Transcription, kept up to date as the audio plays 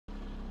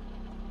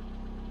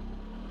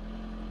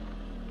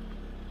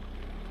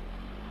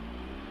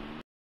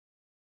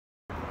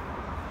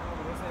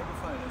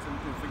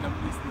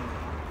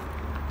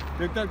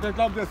Der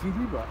glaubt, der ist ein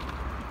Biber.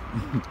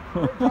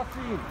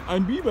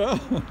 Ein Biber?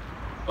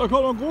 Da kommt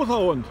noch ein großer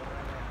Hund.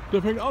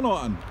 Der fängt auch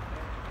noch an.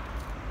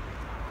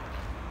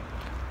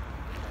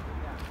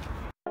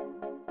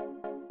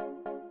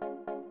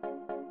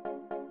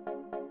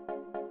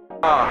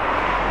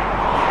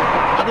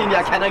 Hat ihn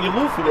ja keiner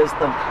gerufen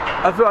gestern.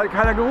 Also hat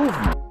keiner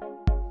gerufen.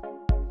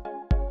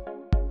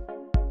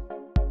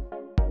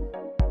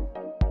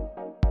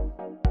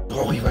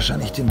 Brauche ich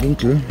wahrscheinlich den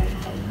Winkel.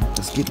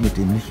 Das geht mit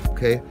dem nicht,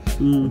 okay?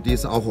 Und die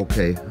ist auch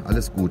okay.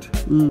 Alles gut.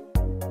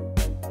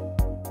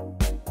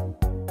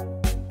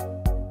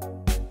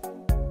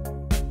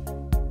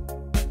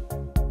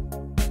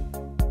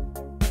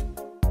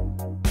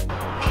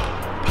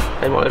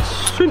 Einmal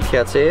als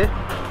Zündkerze.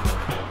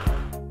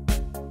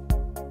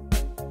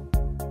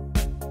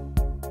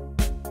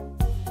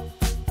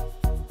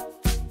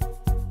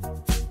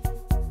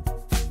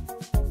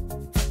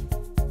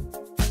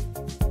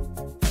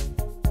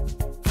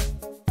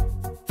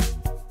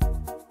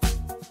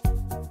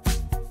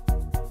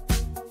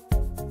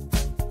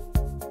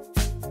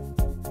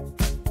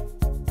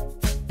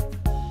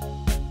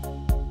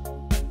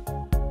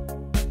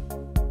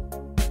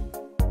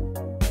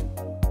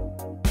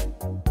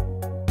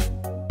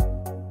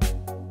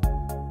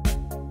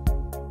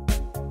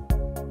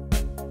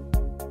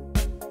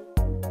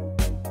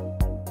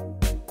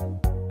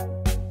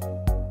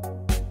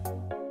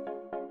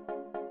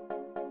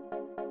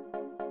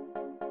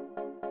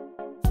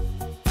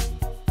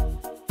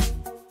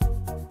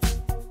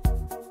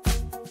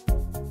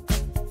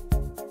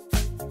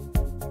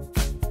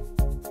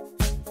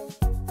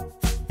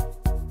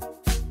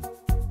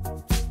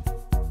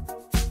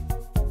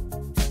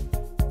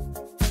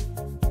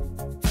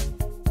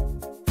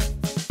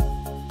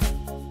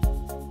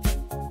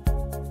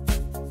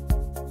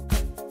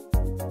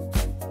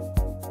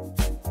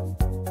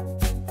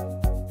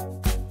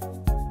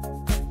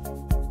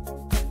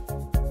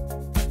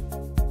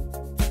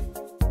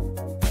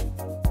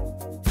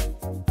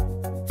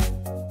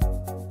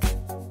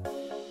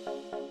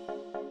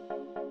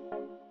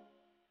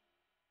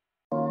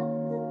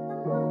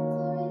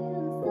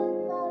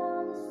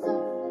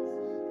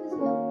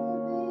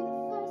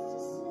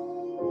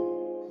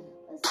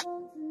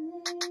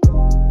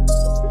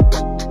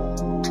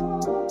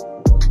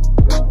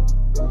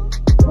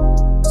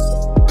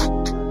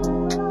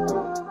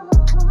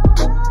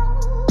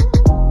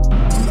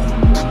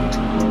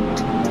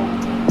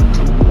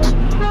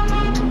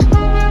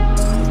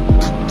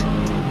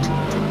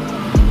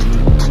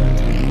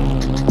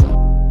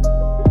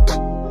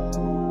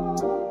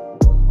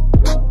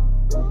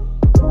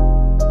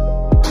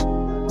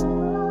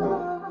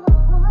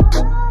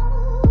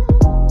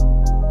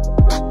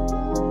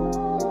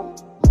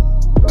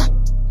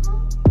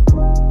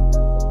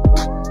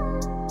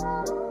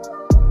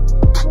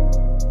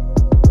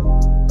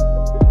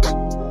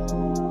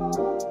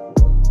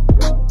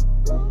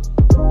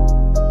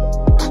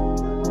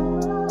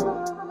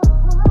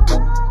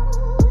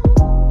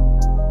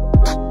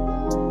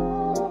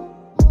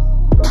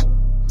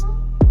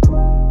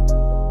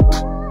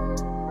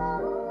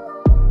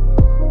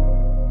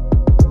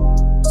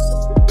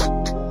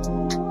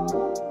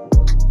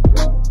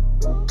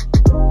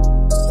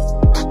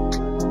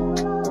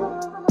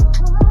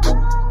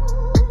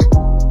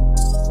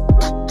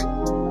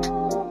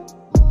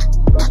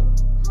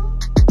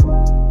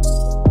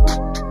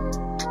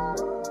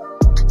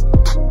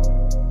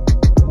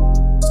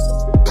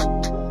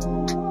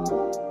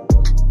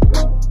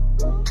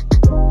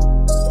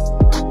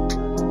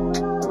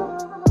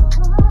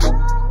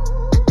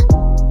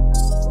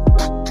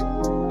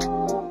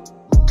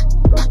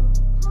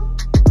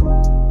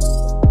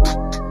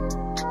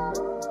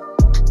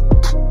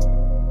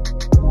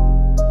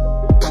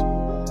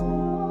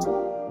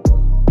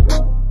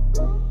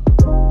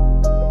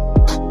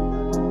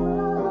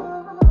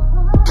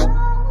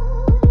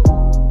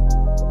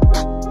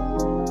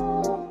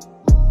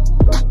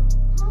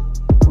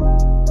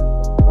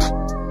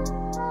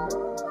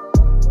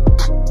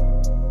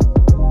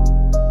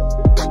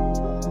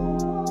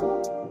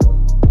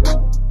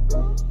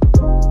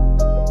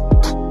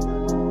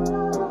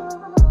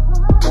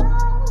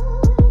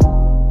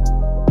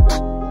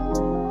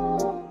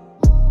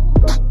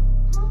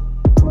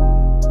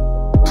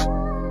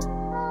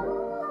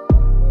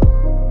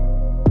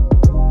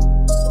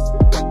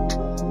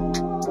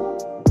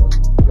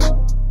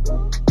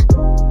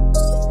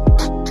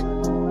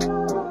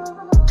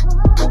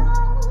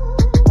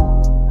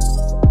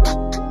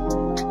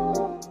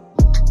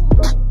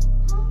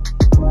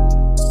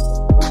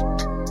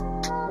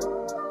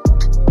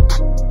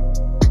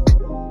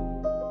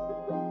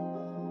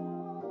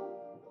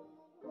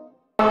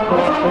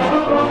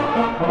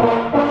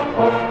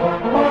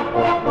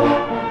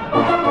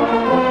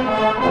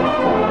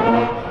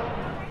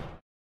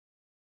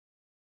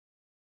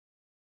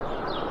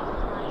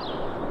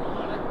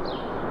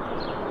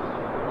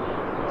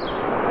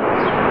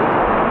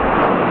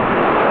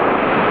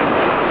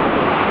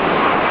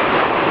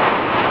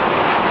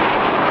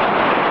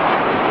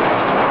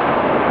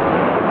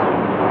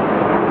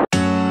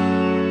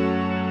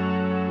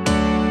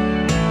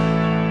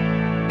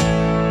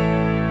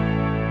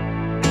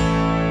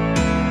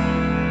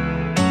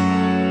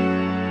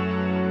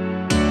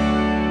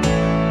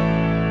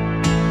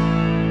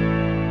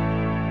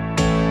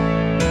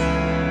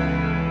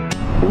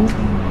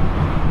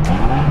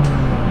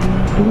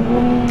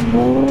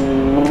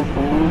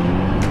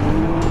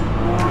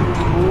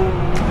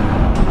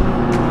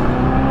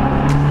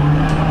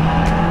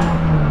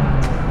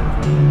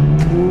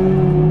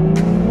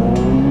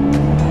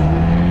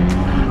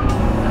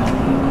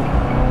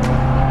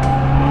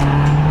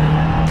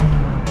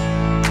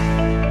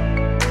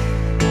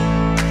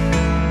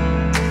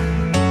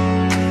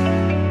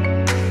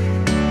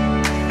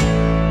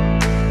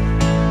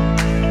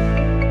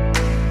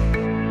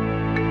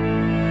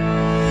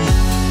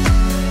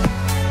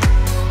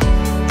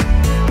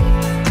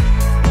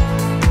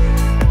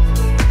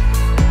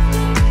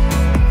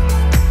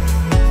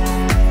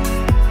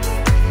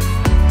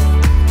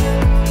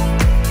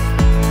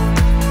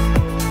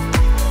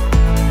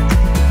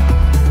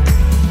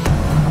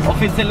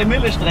 Offizielle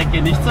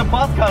Mille-Strecke, nicht zur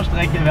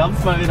Podcast-Strecke. Wir haben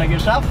es mal wieder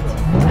geschafft.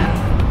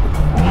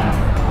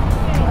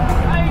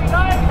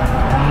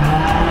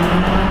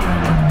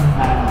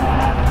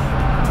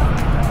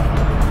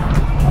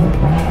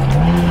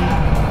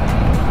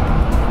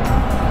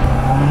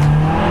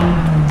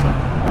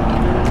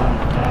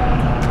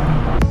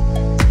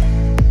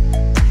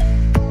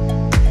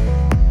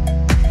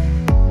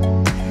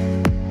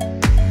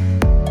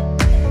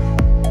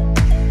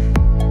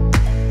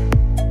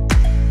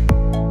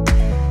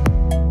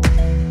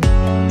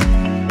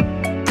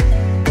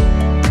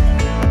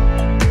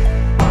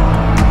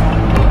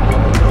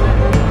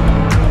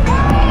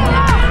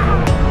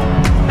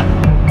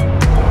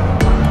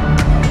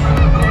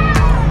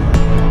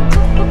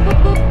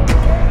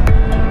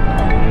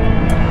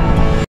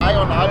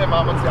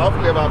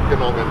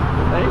 Abgenommen.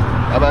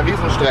 Echt? Aber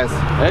Riesenstress.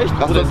 Echt?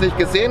 Hast du das nicht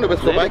gesehen? Du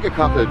bist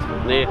vorbeigekachelt.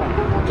 Nee.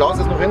 Klaus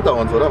ist noch hinter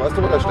uns, oder? Weißt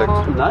du, wo der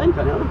steckt? Nein,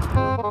 keine Ahnung.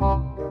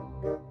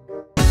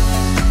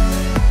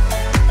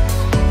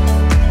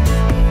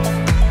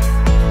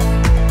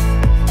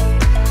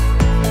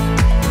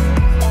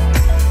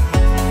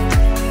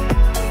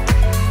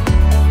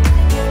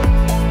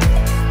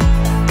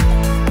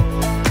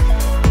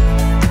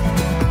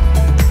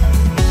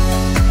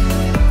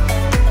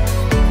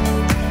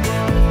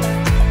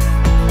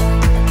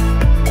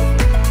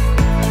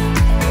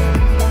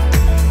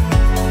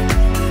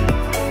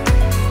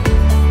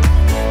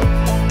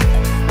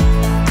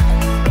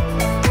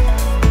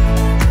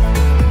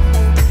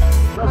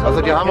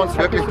 Also die haben uns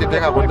wirklich die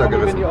Dinger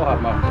runtergerissen. Ja,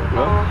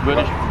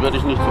 würde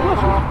ich nicht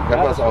zulassen. Ja,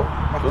 pass auf,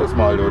 mach das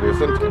mal, du. Die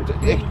sind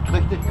echt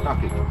richtig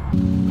knackig.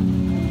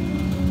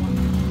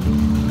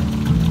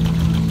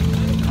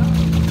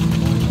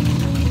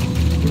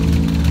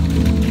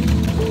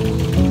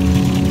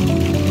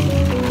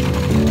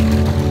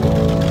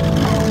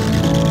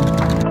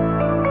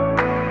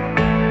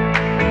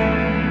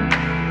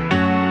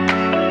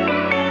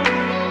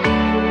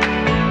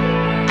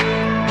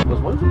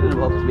 Was wollen Sie denn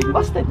überhaupt? Wegen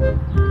was denn?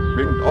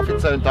 Wegen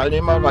offiziellen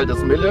Teilnehmer, weil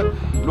das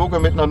Mille-Logo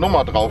mit einer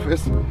Nummer drauf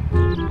ist.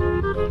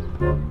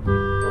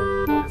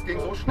 Es ging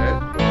so schnell.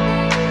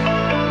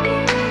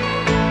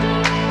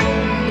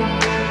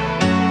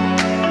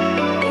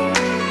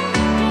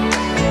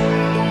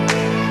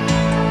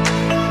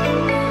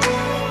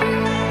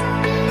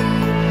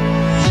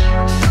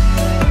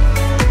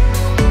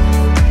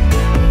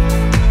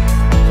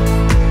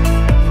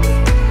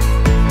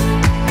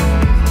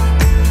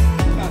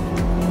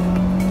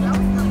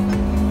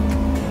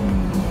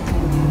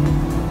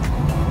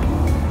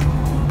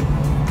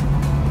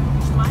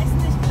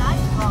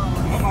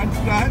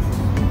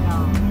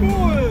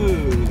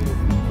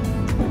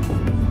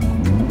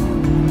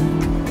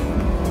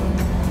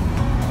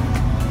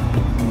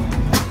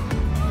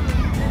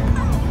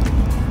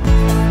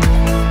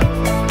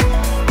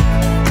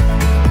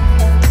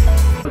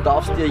 Du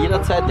darfst dir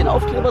jederzeit den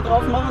Aufkleber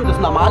drauf machen, das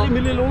normale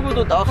Mille-Logo,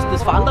 du darfst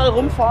das Fahndal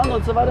rumfahren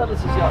und so weiter, das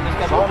ist ja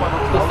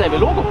dasselbe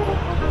Logo.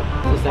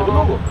 Dasselbe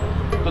Logo.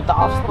 Du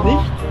darfst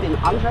nicht den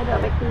Anschein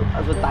erwecken,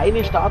 also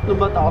deine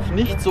Startnummer darf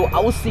nicht so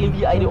aussehen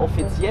wie eine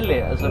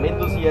offizielle. Also wenn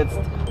du sie jetzt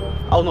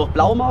auch noch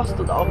blau machst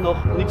und auch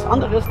noch nichts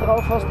anderes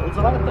drauf hast und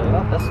so weiter,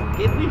 ja, das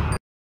geht nicht.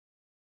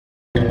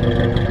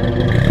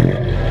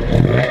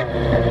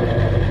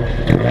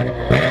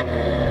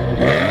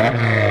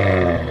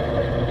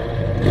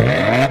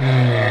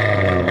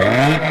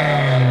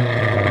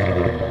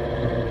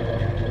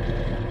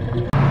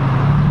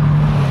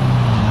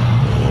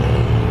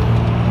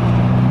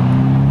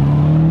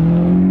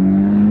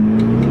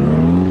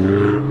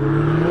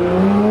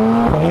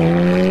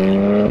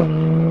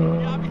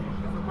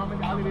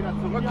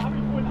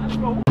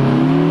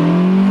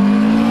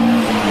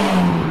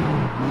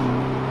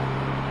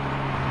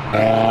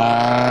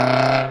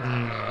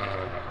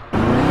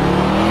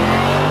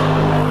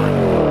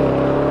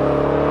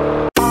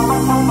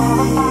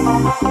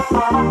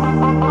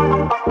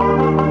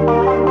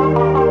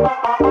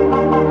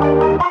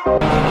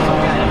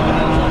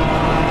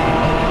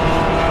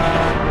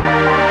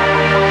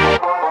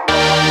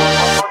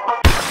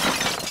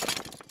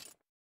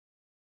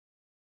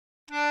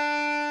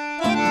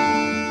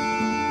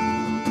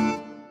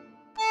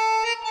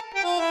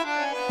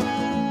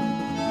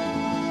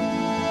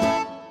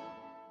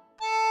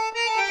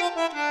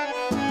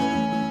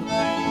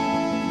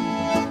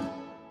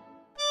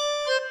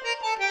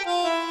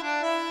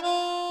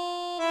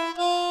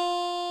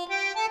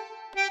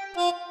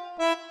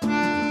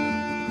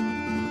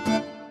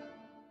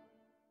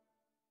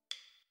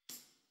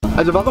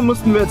 Also warum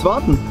mussten wir jetzt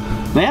warten?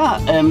 Naja,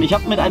 ich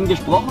habe mit einem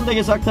gesprochen, der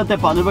gesagt hat, der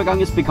Bahnübergang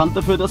ist bekannt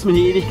dafür, dass man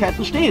hier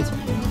Ewigkeiten steht.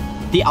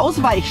 Die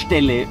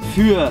Ausweichstelle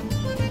für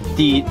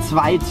die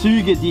zwei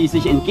Züge, die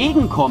sich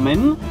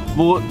entgegenkommen,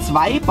 wo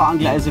zwei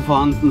Bahngleise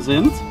vorhanden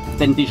sind,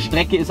 denn die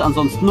Strecke ist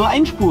ansonsten nur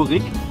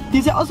einspurig,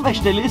 diese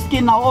Ausweichstelle ist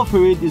genau auf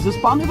Höhe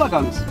dieses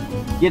Bahnübergangs.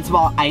 Jetzt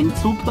war ein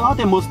Zug da,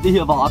 der musste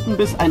hier warten,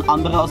 bis ein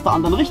anderer aus der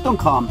anderen Richtung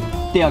kam.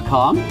 Der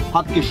kam,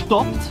 hat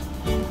gestoppt,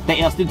 der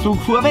erste Zug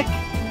fuhr weg.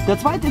 Der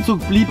zweite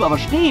Zug blieb aber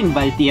stehen,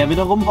 weil der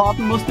wiederum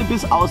warten musste,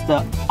 bis aus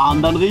der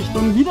anderen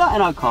Richtung wieder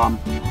einer kam.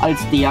 Als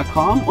der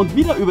kam und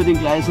wieder über den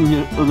Gleisen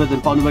hier, über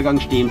den Bahnübergang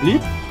stehen blieb,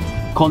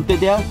 konnte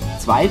der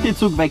zweite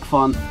Zug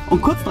wegfahren.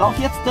 Und kurz darauf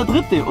jetzt der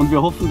dritte. Und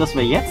wir hoffen, dass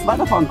wir jetzt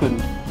weiterfahren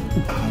können.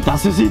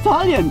 Das ist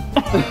Italien!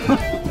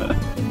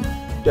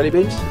 Jelly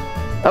beans?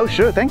 Oh,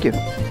 sure, thank you.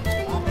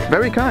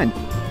 Very kind.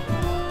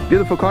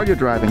 Beautiful car you're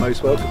driving.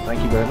 Most welcome,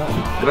 thank you very much.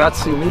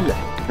 Grazie mille.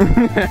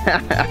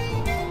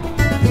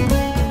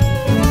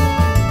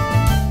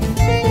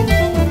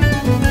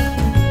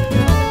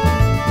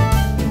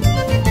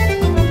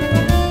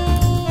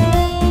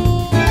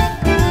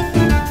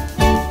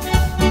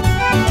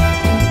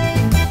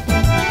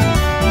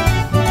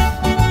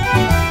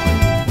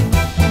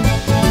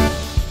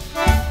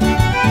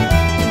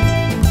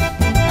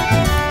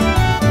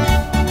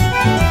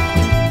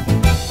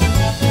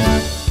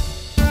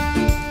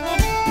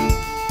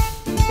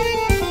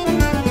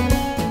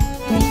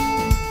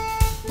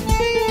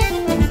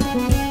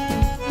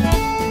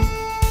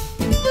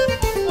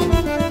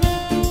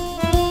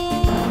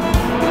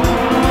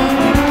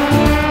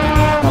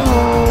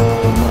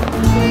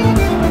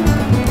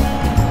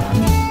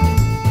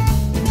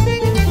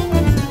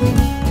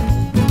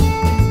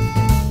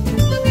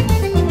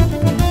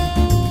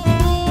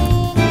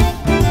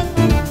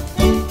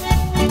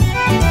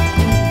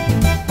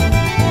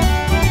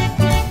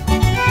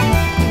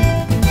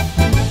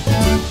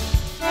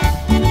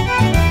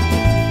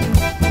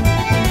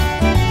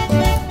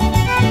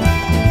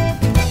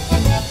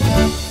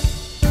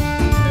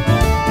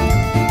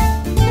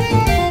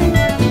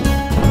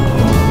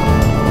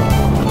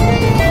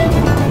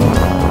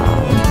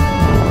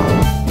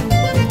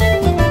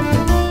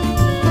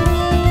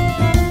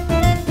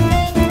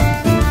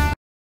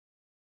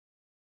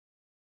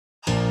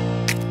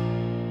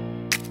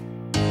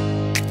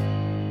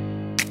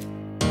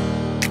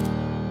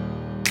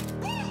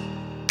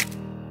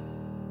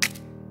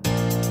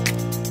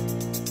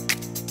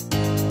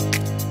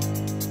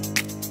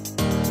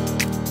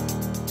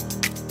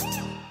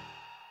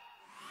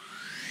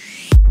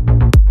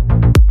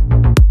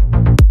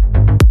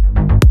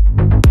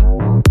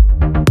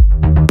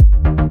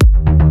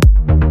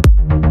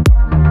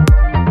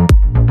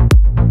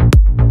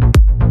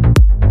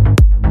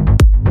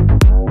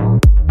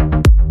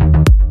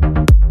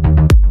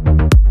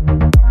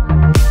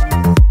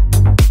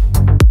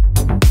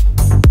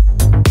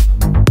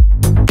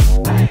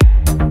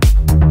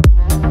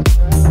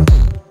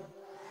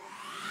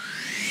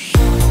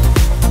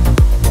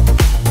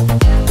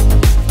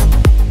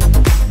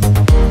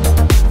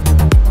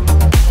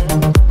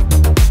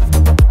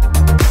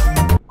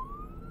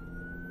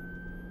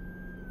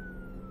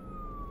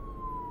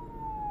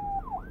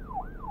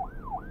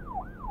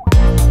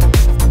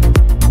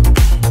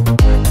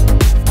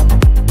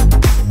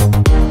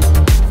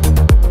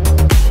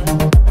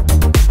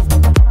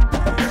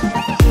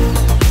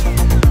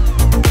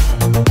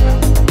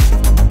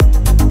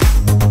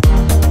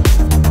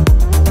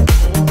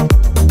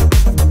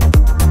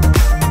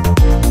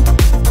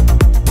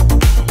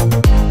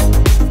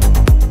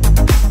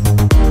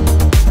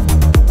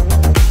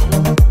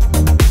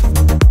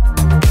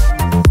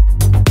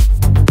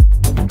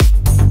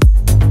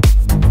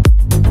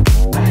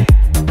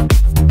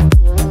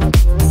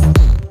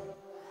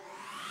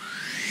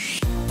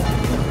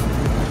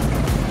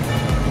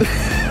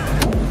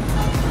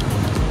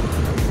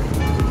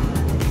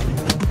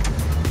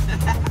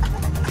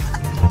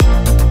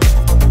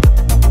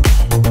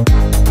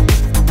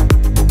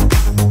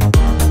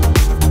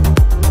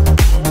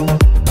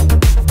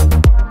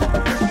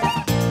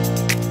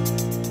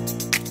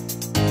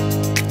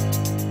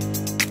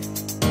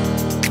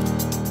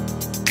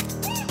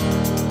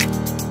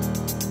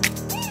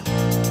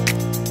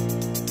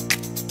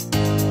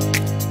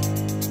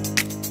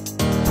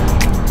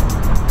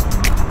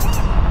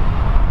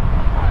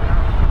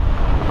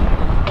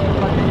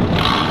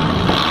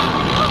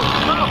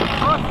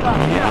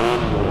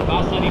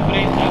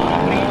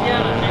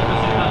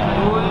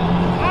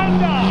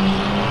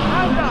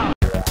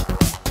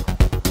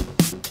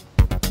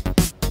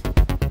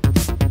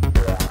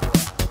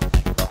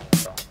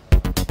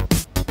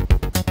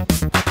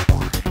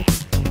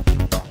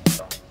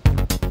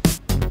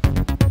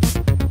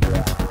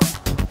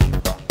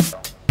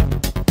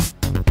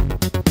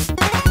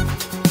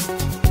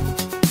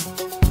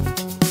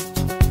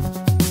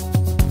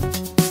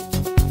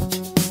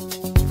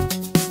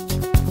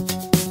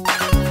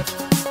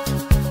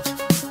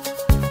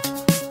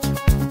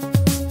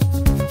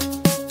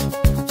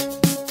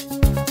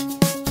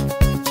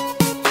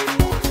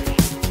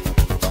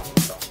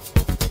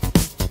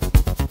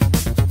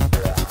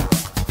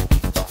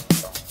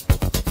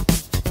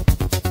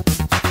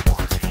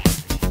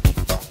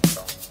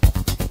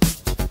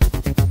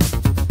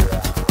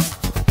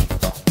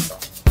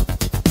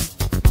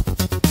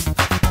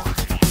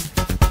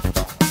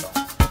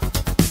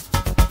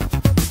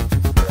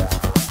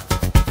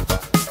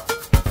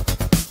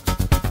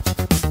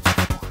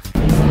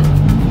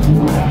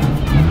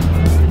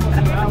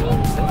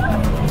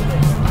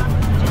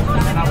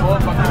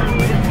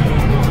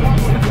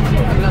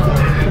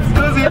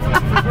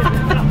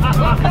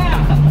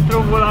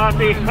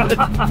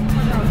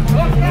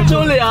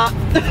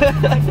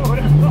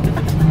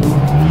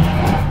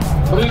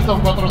 Frito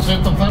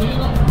 400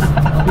 farina.